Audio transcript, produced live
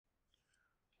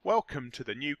Welcome to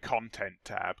the new Content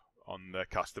tab on the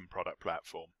Custom Product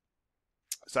Platform.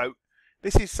 So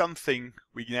this is something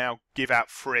we now give out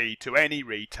free to any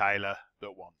retailer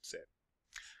that wants it.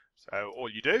 So all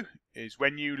you do is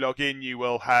when you log in, you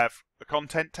will have the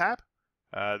Content tab.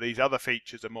 These other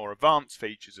features are more advanced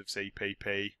features of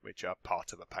CPP, which are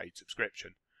part of a paid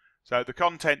subscription. So the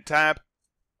Content tab,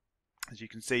 as you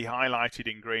can see highlighted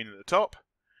in green at the top,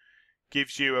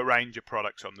 gives you a range of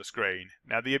products on the screen.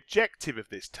 Now the objective of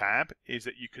this tab is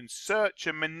that you can search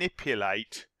and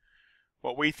manipulate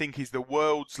what we think is the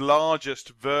world's largest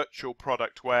virtual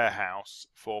product warehouse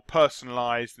for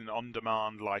personalized and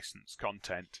on-demand licensed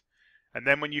content. And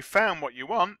then when you've found what you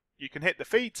want, you can hit the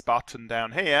Feeds button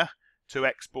down here to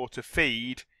export a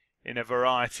feed in a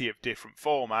variety of different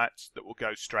formats that will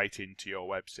go straight into your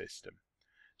web system.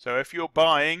 So if you're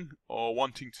buying or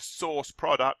wanting to source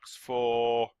products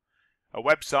for a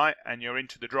website and you're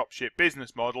into the dropship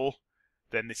business model,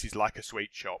 then this is like a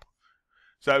sweet shop.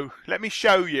 So let me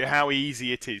show you how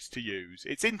easy it is to use.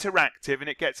 It's interactive and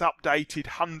it gets updated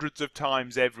hundreds of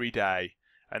times every day,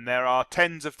 and there are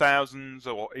tens of thousands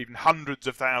or even hundreds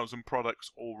of thousand products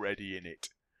already in it.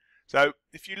 So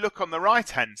if you look on the right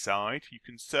hand side, you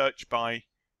can search by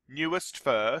newest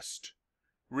first,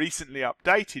 recently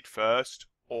updated first,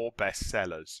 or best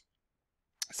sellers.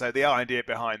 So the idea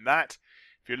behind that,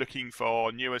 if you're looking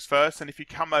for newest first, and if you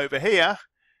come over here,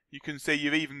 you can see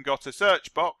you've even got a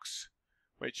search box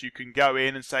which you can go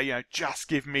in and say, just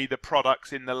give me the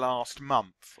products in the last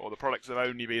month, or the products that have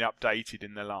only been updated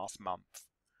in the last month,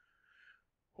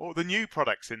 or the new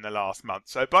products in the last month.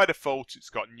 So by default it's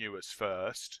got newest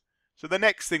first. So the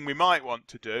next thing we might want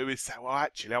to do is say, well,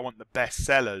 actually I want the best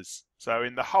sellers. So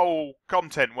in the whole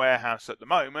content warehouse at the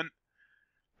moment,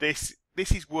 this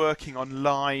is working on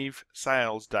live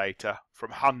sales data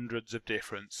from hundreds of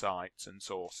different sites and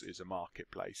sources and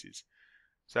marketplaces.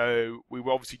 So we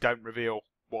obviously don't reveal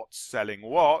what's selling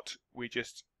what, we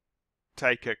just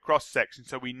take a cross section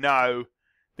so we know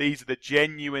these are the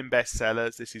genuine best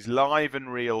sellers. This is live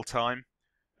and real time.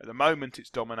 At the moment it's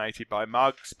dominated by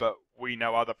mugs, but we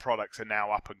know other products are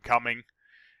now up and coming.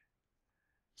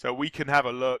 So we can have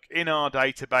a look in our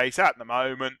database at the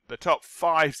moment. The top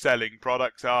 5 selling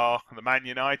products are the Man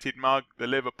United mug, the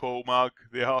Liverpool mug,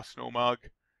 the Arsenal mug,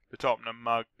 the Tottenham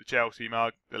mug, the Chelsea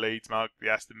mug, the Leeds mug, the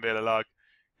Aston Villa mug.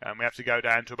 And we have to go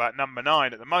down to about number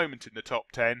 9 at the moment in the top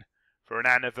 10 for an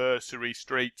anniversary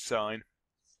street sign.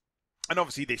 And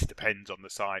obviously this depends on the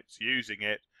sites using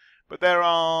it, but there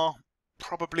are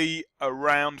probably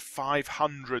around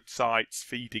 500 sites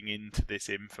feeding into this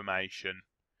information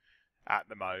at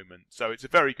the moment. So it's a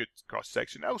very good cross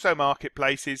section. Also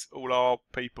marketplaces, all our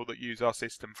people that use our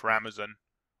system for Amazon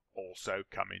also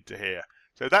come into here.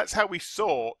 So that's how we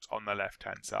sort on the left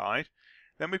hand side.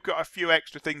 Then we've got a few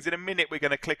extra things. In a minute we're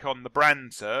going to click on the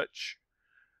brand search,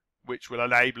 which will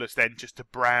enable us then just to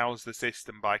browse the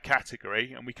system by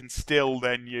category, and we can still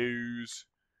then use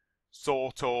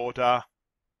sort order,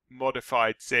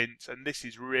 modified since, and this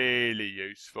is really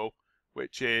useful,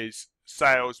 which is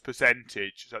sales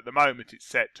percentage. So at the moment it's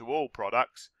set to all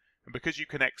products, and because you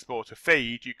can export a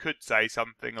feed, you could say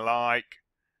something like,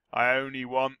 I only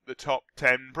want the top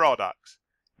 10 products.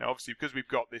 Now obviously because we've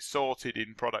got this sorted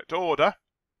in product order,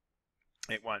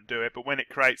 it won't do it, but when it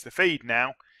creates the feed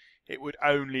now, it would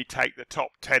only take the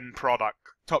top 10%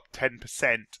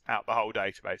 out the whole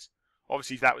database.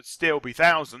 Obviously that would still be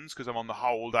thousands because I'm on the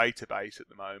whole database at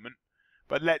the moment,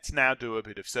 but let's now do a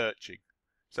bit of searching.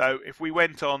 So if we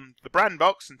went on the brand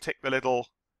box and tick the little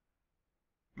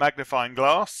magnifying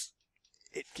glass,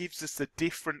 it gives us the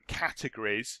different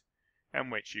categories in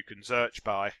which you can search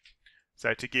by.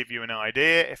 So to give you an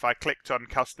idea, if I clicked on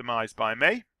Customized by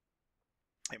Me,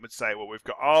 it would say, well, we've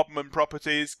got Aardman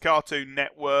Properties, Cartoon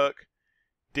Network,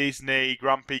 Disney,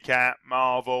 Grumpy Cat,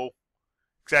 Marvel,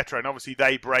 etc. And obviously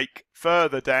they break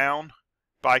further down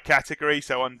by category.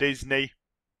 So on Disney,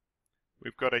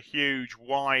 we've got a huge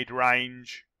wide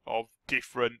range of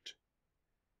different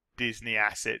Disney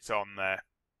assets on there.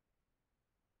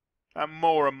 And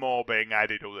more being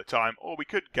added all the time. Or we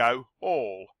could go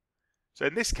all. So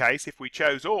in this case, if we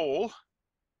chose all,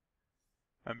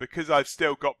 and because I've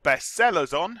still got best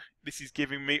sellers on, this is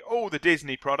giving me all the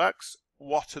Disney products.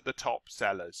 What are the top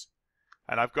sellers?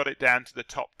 And I've got it down to the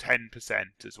top 10%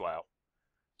 as well.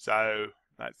 So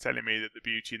that's telling me that the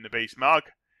Beauty and the Beast mug.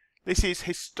 This is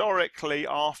historically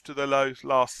after the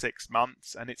last 6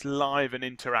 months, and it's live and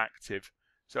interactive.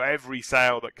 So every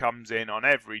sale that comes in on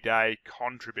every day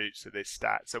contributes to this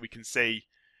stat. So we can see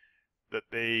that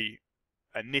the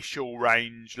initial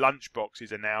range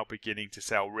lunchboxes are now beginning to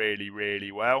sell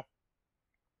really well.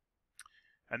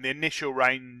 And the initial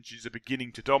ranges are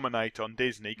beginning to dominate on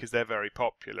Disney because they're very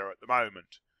popular at the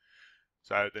moment.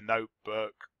 So the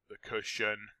notebook, the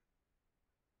cushions,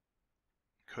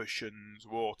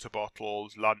 water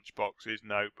bottles, lunch boxes,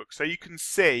 notebooks. So you can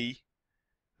see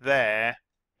there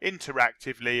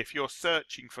interactively, if you're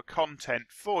searching for content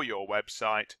for your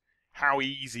website, how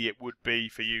easy it would be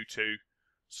for you to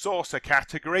source a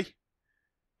category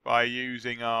by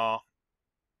using our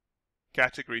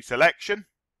category selection,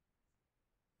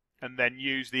 and then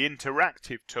use the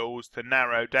interactive tools to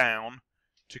narrow down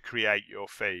to create your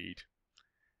feed.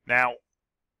 Now,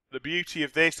 the beauty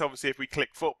of this, obviously, if we click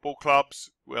football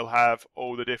clubs, we'll have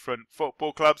all the different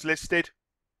football clubs listed.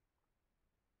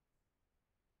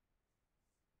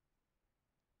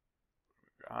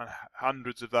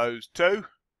 Hundreds of those too.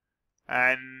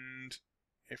 And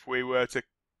if we were to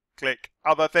click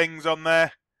other things on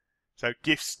there, so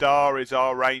Gift Star is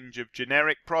our range of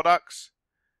generic products.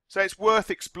 So it's worth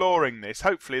exploring this.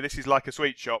 Hopefully this is like a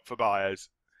sweet shop for buyers.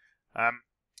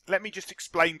 Let me just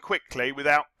explain quickly,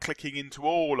 without clicking into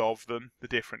all of them, the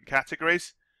different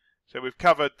categories. So we've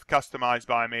covered Customized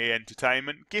by Me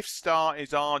Entertainment. Gift Star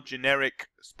is our generic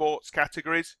sports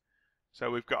categories. So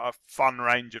we've got a fun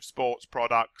range of sports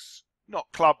products,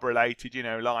 not club related, you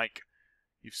know, like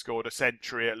you've scored a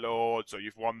century at Lord's, or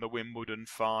you've won the Wimbledon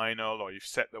final, or you've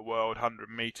set the world 100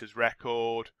 metres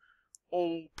record.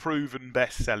 All proven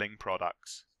best-selling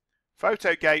products.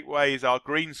 Photo Gateway is our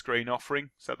green screen offering,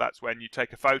 so that's when you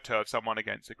take a photo of someone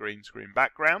against a green screen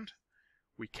background.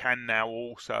 We can now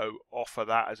also offer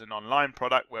that as an online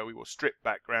product where we will strip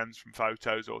backgrounds from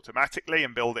photos automatically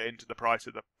and build it into the price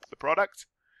of the product.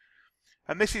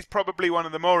 And this is probably one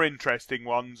of the more interesting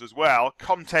ones as well,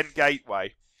 Content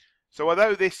Gateway. So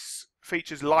although this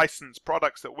features licensed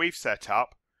products that we've set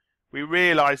up, we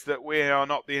realise that we are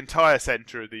not the entire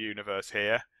centre of the universe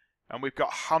here, and we've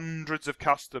got hundreds of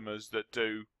customers that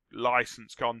do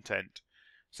licensed content.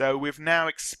 So we've now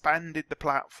expanded the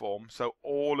platform so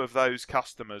all of those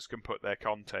customers can put their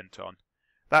content on.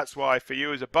 That's why for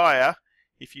you as a buyer,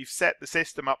 if you've set the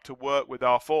system up to work with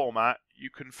our format, you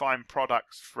can find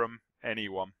products from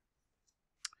anyone.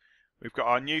 We've got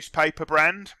our newspaper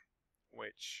brand,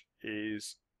 which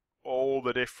is all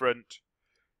the different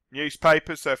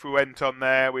newspapers. So if we went on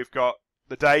there, we've got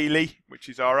the Daily, which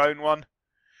is our own one,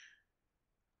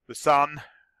 the Sun,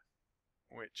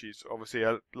 which is obviously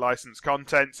a licensed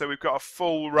content. So we've got a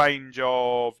full range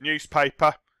of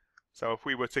newspaper. So if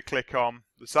we were to click on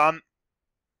the Sun,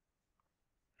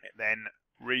 it then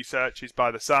researches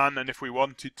by the Sun, and if we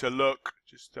wanted to look,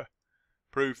 just to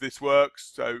prove this works,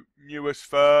 so newest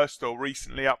first or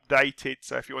recently updated,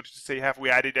 so if you wanted to see have we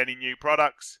added any new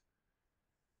products,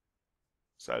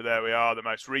 so there we are. The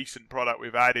most recent product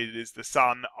we've added is the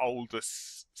Sun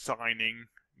oldest signing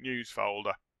news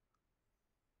folder,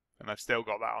 and I've still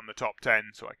got that on the top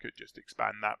 10, so I could just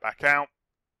expand that back out.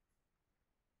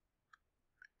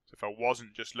 So if I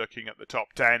wasn't just looking at the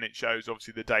top 10, it shows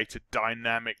obviously the data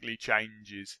dynamically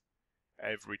changes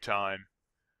every time.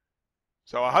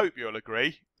 So I hope you'll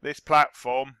agree, this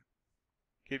platform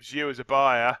gives you as a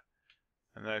buyer,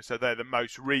 and so they're the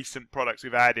most recent products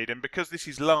we've added, and because this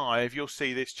is live, you'll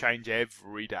see this change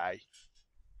every day.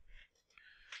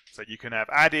 So you can have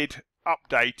added,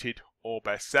 updated, or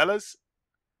bestsellers.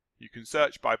 You can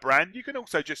search by brand. You can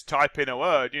also just type in a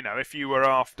word, you know, if you were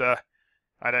after,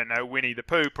 I don't know, Winnie the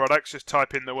Pooh products, just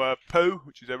type in the word Pooh,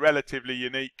 which is a relatively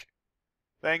unique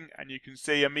thing, and you can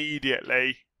see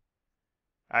immediately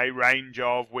a range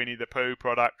of Winnie the Pooh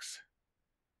products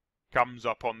comes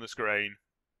up on the screen.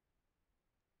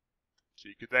 So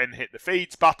you could then hit the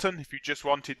feeds button if you just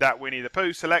wanted that Winnie the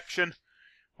Pooh selection,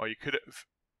 or you could have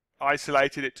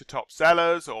isolated it to top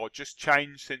sellers or just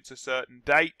changed since a certain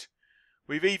date.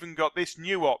 We've even got this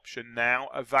new option now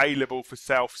available for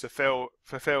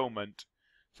self-fulfillment.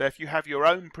 So if you have your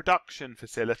own production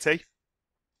facility,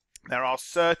 there are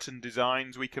certain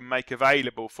designs we can make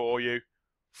available for you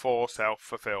for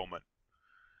self-fulfillment.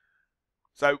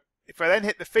 So if I then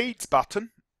hit the feeds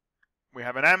button, we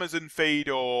have an Amazon feed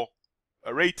or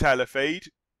a retailer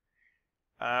feed.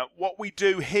 What we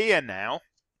do here now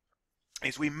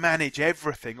is we manage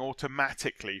everything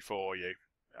automatically for you,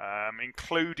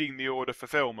 including the order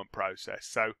fulfillment process.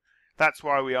 So that's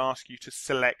why we ask you to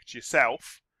select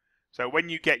yourself. So when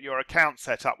you get your account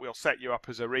set up, we'll set you up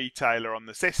as a retailer on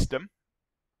the system.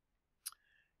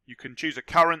 You can choose a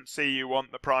currency you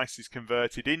want the prices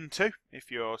converted into if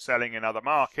you're selling in other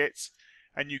markets,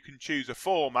 and you can choose a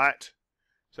format,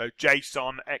 so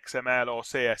JSON, XML or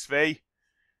CSV.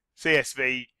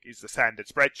 CSV is the standard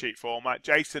spreadsheet format.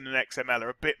 JSON and XML are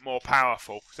a bit more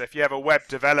powerful, so if you have a web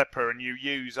developer and you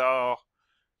use our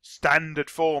standard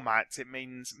formats, it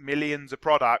means millions of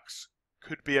products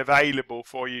could be available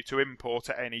for you to import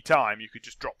at any time. You could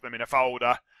just drop them in a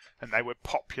folder and they would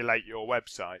populate your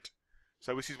website.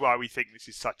 So this is why we think this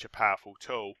is such a powerful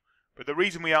tool. But the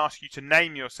reason we ask you to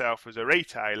name yourself as a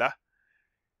retailer,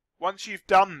 once you've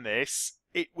done this,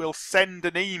 it will send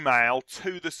an email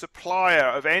to the supplier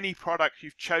of any product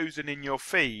you've chosen in your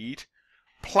feed,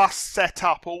 plus set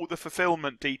up all the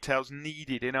fulfillment details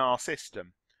needed in our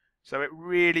system. So it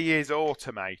really is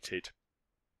automated.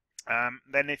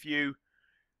 Then you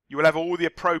will have all the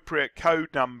appropriate code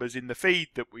numbers in the feed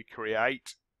that we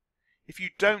create. If you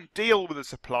don't deal with a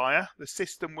supplier, the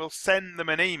system will send them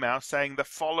an email saying the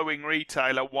following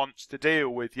retailer wants to deal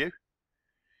with you.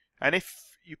 And if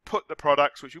you put the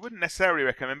products, which you wouldn't necessarily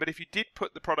recommend, but if you did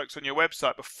put the products on your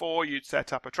website before you'd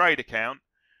set up a trade account,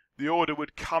 the order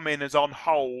would come in as on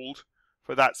hold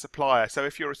for that supplier. So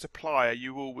if you're a supplier,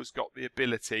 you've always got the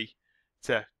ability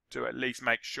to at least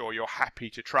make sure you're happy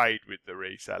to trade with the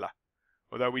reseller.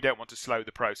 Although we don't want to slow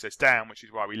the process down, which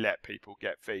is why we let people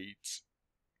get feeds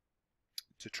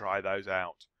to try those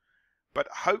out. But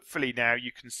hopefully now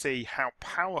you can see how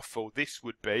powerful this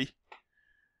would be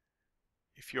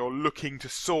if you're looking to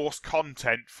source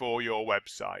content for your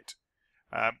website.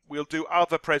 We'll do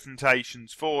other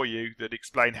presentations for you that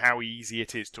explain how easy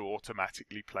it is to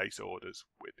automatically place orders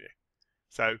with you.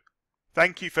 So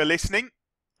thank you for listening.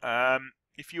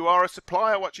 If you are a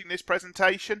supplier watching this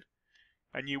presentation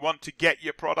and you want to get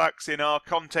your products in our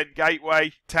Content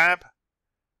Gateway tab,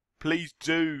 please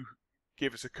do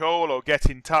give us a call or get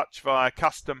in touch via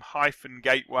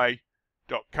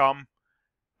custom-gateway.com,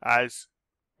 as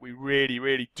we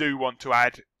really do want to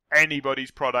add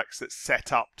anybody's products that's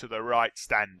set up to the right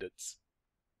standards.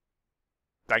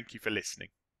 Thank you for listening.